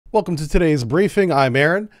Welcome to today's briefing. I'm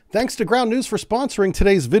Aaron. Thanks to Ground News for sponsoring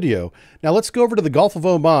today's video. Now let's go over to the Gulf of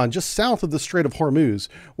Oman, just south of the Strait of Hormuz,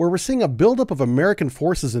 where we're seeing a buildup of American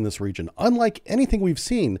forces in this region, unlike anything we've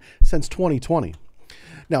seen since 2020.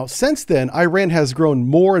 Now, since then, Iran has grown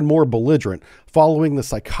more and more belligerent, following the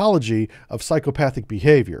psychology of psychopathic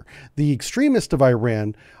behavior. The extremists of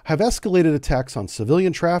Iran have escalated attacks on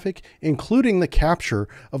civilian traffic, including the capture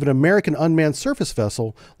of an American unmanned surface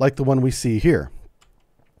vessel like the one we see here.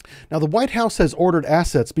 Now, the White House has ordered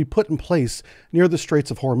assets be put in place near the Straits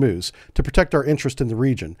of Hormuz to protect our interest in the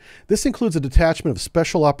region. This includes a detachment of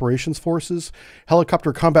Special Operations Forces,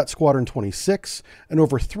 Helicopter Combat Squadron 26, and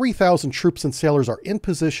over 3,000 troops and sailors are in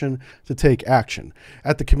position to take action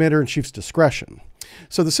at the Commander-in-Chief's discretion.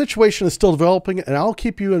 So the situation is still developing, and I'll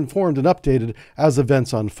keep you informed and updated as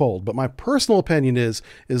events unfold. But my personal opinion is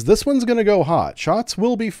this one's going to go hot. Shots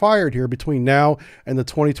will be fired here between now and the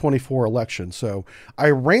 2024 election. So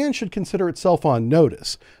Iran should consider itself on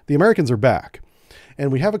notice. The Americans are back. And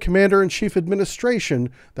we have a commander-in-chief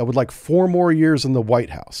administration that would like 4 more years in the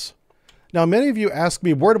White House. Now, many of you ask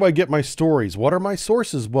me, where do I get my stories? What are my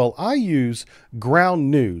sources? Well, I use Ground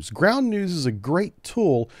News. Ground News is a great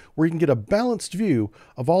tool where you can get a balanced view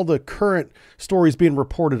of all the current stories being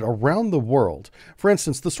reported around the world. For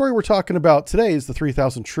instance, the story we're talking about today is the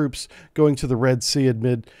 3,000 troops going to the Red Sea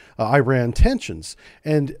amid Iran tensions.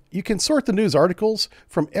 And you can sort the news articles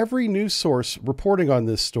from every news source reporting on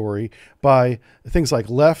this story by things like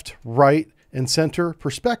left, right, and center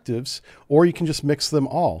perspectives, or you can just mix them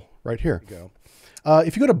all. Right here.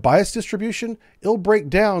 If you go to bias distribution, it'll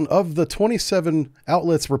break down of the 27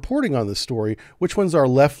 outlets reporting on this story, which ones are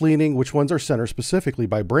left-leaning, which ones are center specifically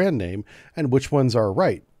by brand name, and which ones are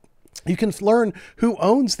right. You can learn who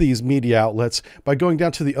owns these media outlets by going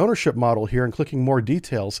down to the ownership model here and clicking more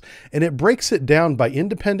details. And it breaks it down by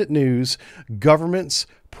independent news, governments,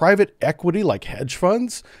 private equity like hedge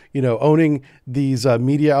funds, owning these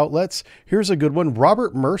media outlets. Here's a good one.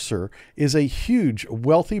 Robert Mercer is a huge,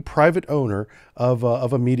 wealthy private owner of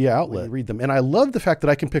a media outlet. Read them. And I love the fact that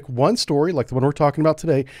I can pick one story, like the one we're talking about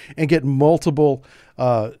today, and get multiple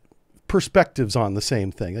perspectives on the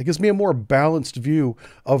same thing. It gives me a more balanced view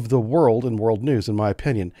of the world and world news, in my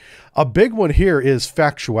opinion. A big one here is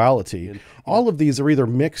factuality. All of these are either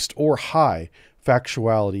mixed or high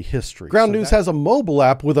factuality history. Ground News has a mobile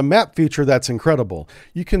app with a map feature that's incredible.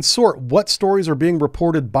 You can sort what stories are being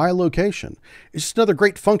reported by location. It's just another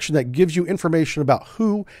great function that gives you information about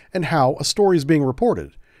who and how a story is being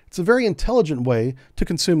reported. It's a very intelligent way to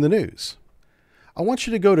consume the news. I want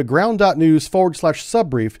you to go to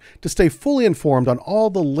ground.news/subbrief to stay fully informed on all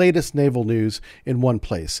the latest naval news in one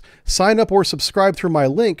place. Sign up or subscribe through my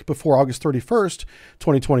link before August 31st,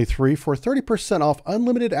 2023 for 30% off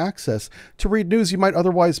unlimited access to read news you might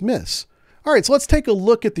otherwise miss. All right, so let's take a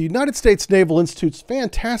look at the United States Naval Institute's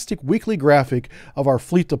fantastic weekly graphic of our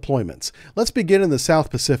fleet deployments. Let's begin in the South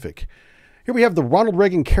Pacific. Here we have the Ronald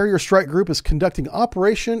Reagan Carrier Strike Group is conducting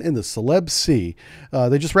operation in the Celeb Sea.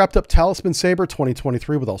 They just wrapped up Talisman Sabre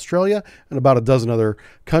 2023 with Australia and about a dozen other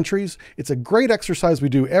countries. It's a great exercise we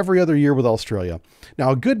do every other year with Australia. Now,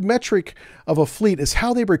 a good metric of a fleet is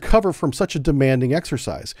how they recover from such a demanding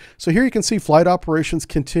exercise. So here you can see flight operations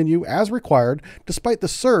continue as required despite the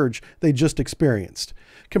surge they just experienced.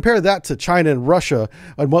 Compare that to China and Russia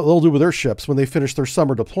and what they'll do with their ships when they finish their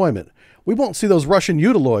summer deployment. We won't see those Russian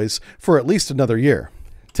Utiloys for at least another year.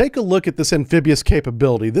 Take a look at this amphibious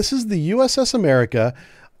capability. This is the USS America,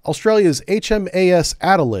 Australia's HMAS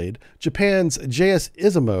Adelaide, Japan's JS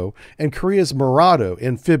Izumo, and Korea's Murado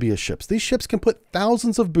amphibious ships. These ships can put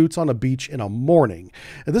thousands of boots on a beach in a morning.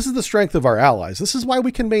 And this is the strength of our allies. This is why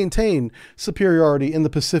we can maintain superiority in the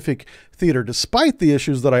Pacific theater, despite the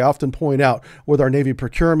issues that I often point out with our Navy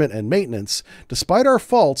procurement and maintenance. Despite our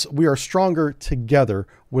faults, we are stronger together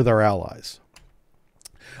with our allies.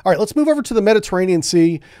 All right, let's move over to the Mediterranean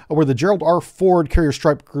Sea, where the Gerald R. Ford Carrier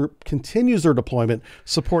Strike Group continues their deployment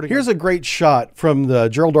supporting. Here's a great shot from the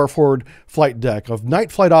Gerald R. Ford flight deck of night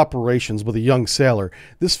flight operations with a young sailor.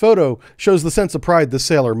 This photo shows the sense of pride the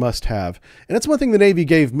sailor must have. And it's one thing the Navy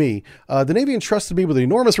gave me. The Navy entrusted me with an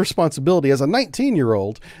enormous responsibility as a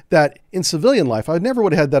 19-year-old that in civilian life, I never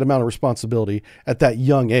would have had that amount of responsibility at that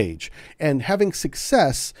young age. And having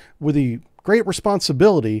success with the great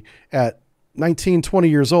responsibility at 19, 20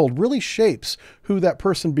 years old really shapes who that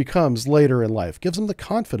person becomes later in life, gives them the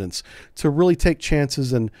confidence to really take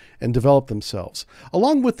chances and develop themselves.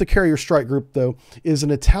 Along with the Carrier Strike Group, though, is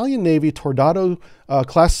an Italian Navy Tornado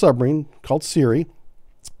class submarine called Siri.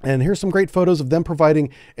 And here's some great photos of them providing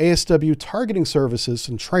ASW targeting services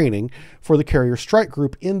and training for the Carrier Strike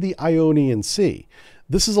Group in the Ionian Sea.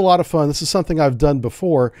 This is a lot of fun. This is something I've done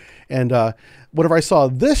before. And whenever I saw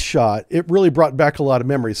this shot, it really brought back a lot of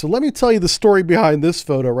memories. So let me tell you the story behind this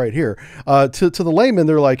photo right here. To the layman,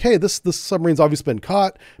 they're like, hey, this submarine's obviously been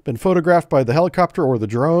caught, been photographed by the helicopter or the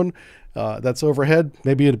drone. That's overhead,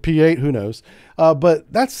 maybe at a P8, who knows?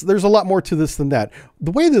 But there's a lot more to this than that.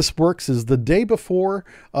 The way this works is the day before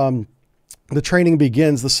the training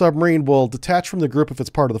begins, the submarine will detach from the group if it's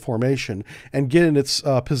part of the formation and get in its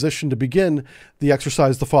position to begin the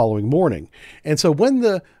exercise the following morning. And so when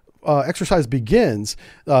the exercise begins,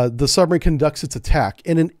 the submarine conducts its attack.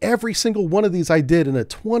 And in every single one of these I did in a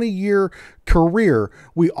 20-year career,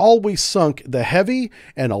 we always sunk the heavy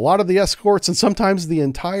and a lot of the escorts and sometimes the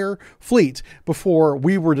entire fleet before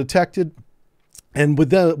we were detected. And with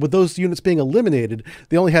those units being eliminated,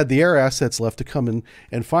 they only had the air assets left to come in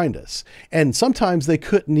and find us. And sometimes they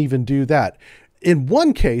couldn't even do that. In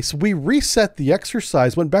one case, we reset the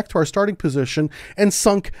exercise, went back to our starting position, and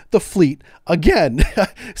sunk the fleet again.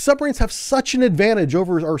 Submarines have such an advantage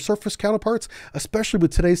over our surface counterparts, especially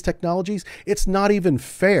with today's technologies. It's not even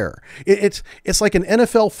fair. It's like an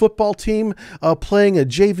NFL football team playing a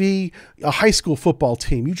JV, a high school football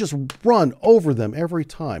team. You just run over them every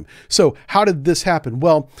time. So how did this happen?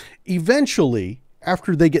 Well, eventually,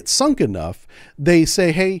 after they get sunk enough, they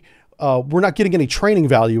say, hey, we're not getting any training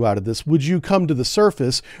value out of this. Would you come to the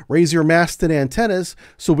surface, raise your mast and antennas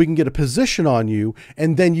so we can get a position on you,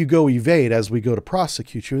 and then you go evade as we go to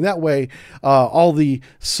prosecute you. And that way, all the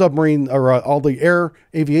submarine or all the air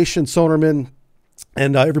aviation sonarmen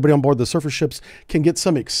and everybody on board the surface ships can get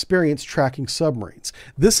some experience tracking submarines.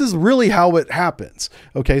 This is really how it happens.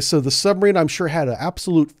 Okay, so the submarine, I'm sure, had an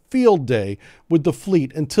absolute field day with the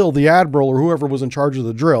fleet until the admiral or whoever was in charge of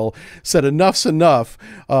the drill said enough's enough.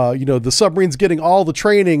 You know, the submarine's getting all the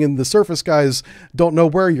training and the surface guys don't know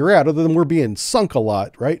where you're at other than we're being sunk a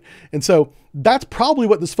lot, right? And so that's probably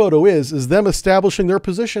what this photo is them establishing their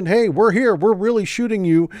position. Hey, we're here. We're really shooting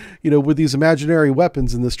you, you know, with these imaginary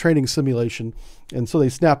weapons in this training simulation. And so they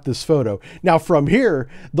snap this photo. Now from here,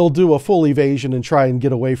 they'll do a full evasion and try and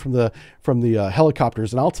get away from the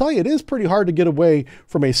helicopters. And I'll tell you, it is pretty hard to get away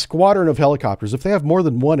from a squadron of helicopters. If they have more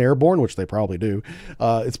than one airborne, which they probably do,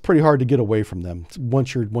 it's pretty hard to get away from them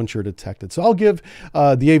once you're detected. So I'll give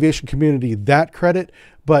the aviation community that credit.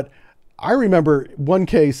 But I remember one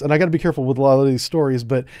case, and I got to be careful with a lot of these stories,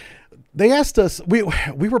 but they asked us, we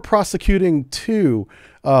were prosecuting 2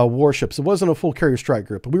 warships. It wasn't a full carrier strike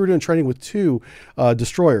group, but we were doing training with 2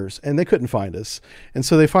 destroyers, and they couldn't find us. And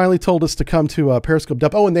so they finally told us to come to Periscope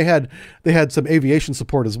Depot. Oh, and they had some aviation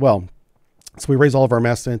support as well. So we raised all of our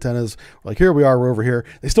mast antennas. We're like, here we are, we're over here.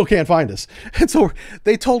 They still can't find us. And so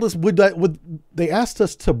they told us, they asked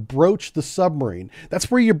us to broach the submarine.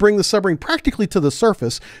 That's where you bring the submarine practically to the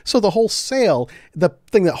surface. So the whole sail, the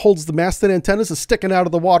thing that holds the mast and antennas, is sticking out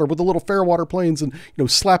of the water with the little fairwater planes and, you know,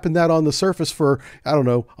 slapping that on the surface for, I don't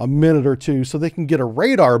know, a minute or 2 so they can get a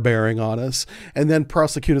radar bearing on us and then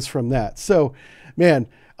prosecute us from that. So, man,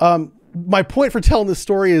 my point for telling this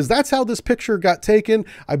story is that's how this picture got taken.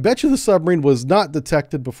 I bet you the submarine was not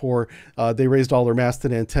detected before they raised all their mast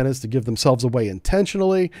and antennas to give themselves away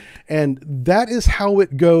intentionally. And that is how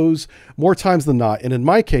it goes more times than not. And in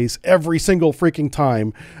my case, every single freaking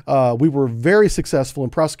time, we were very successful in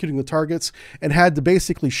prosecuting the targets and had to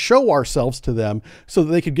basically show ourselves to them so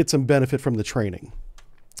that they could get some benefit from the training.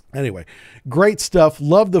 Anyway, great stuff.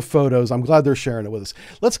 Love the photos. I'm glad they're sharing it with us.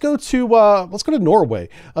 Let's go to Norway.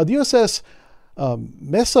 The USS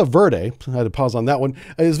Mesa Verde, I had to pause on that one,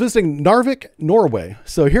 is visiting Narvik, Norway.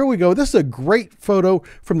 So here we go. This is a great photo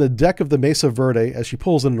from the deck of the Mesa Verde as she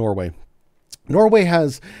pulls into Norway. Norway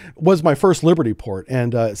was my first Liberty port,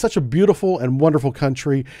 and it's such a beautiful and wonderful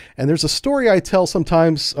country. And there's a story I tell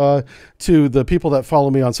sometimes to the people that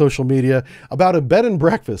follow me on social media about a bed and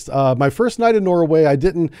breakfast. My first night in Norway, I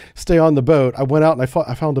didn't stay on the boat. I went out and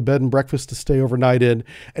I found a bed and breakfast to stay overnight in,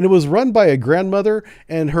 and it was run by a grandmother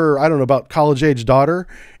and her, I don't know, about college-age daughter.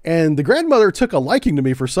 And the grandmother took a liking to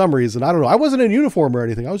me for some reason. I don't know. I wasn't in uniform or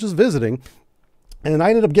anything. I was just visiting. And I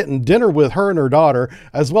ended up getting dinner with her and her daughter,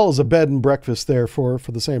 as well as a bed and breakfast there for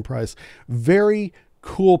the same price. Very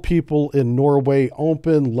cool people in Norway,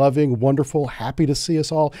 open, loving, wonderful, happy to see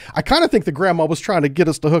us all. I kind of think the grandma was trying to get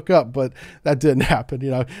us to hook up, but that didn't happen. You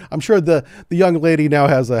know, I'm sure the young lady now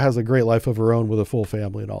has a great life of her own with a full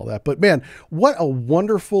family and all that. But man, what a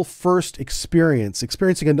wonderful first experience,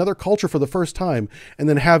 experiencing another culture for the first time and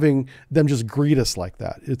then having them just greet us like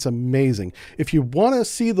that. It's amazing. If you want to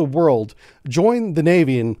see the world, join the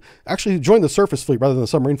Navy and actually join the surface fleet rather than the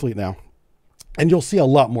submarine fleet now. And you'll see a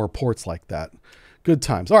lot more ports like that. Good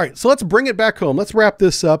times. All right, so let's bring it back home. Let's wrap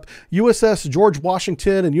this up. USS George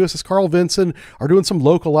Washington and USS Carl Vinson are doing some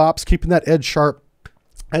local ops, keeping that edge sharp.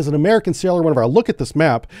 As an American sailor, whenever I look at this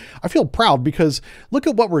map, I feel proud because look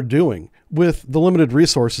at what we're doing with the limited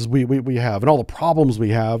resources we have and all the problems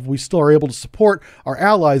we have. We still are able to support our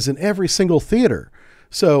allies in every single theater.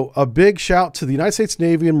 So a big shout to the United States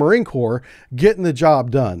Navy and Marine Corps getting the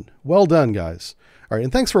job done. Well done, guys. All right,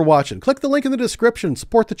 and thanks for watching. Click the link in the description,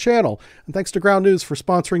 support the channel, and thanks to Ground News for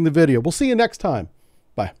sponsoring the video. We'll see you next time.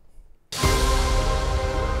 Bye.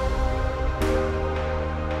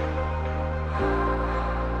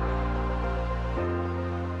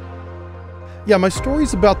 Yeah, my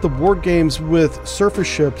stories about the war games with surface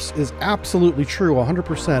ships is absolutely true,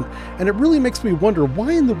 100%. And it really makes me wonder,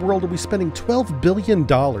 why in the world are we spending $12 billion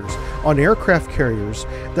on aircraft carriers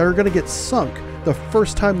that are going to get sunk the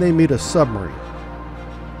first time they meet a submarine?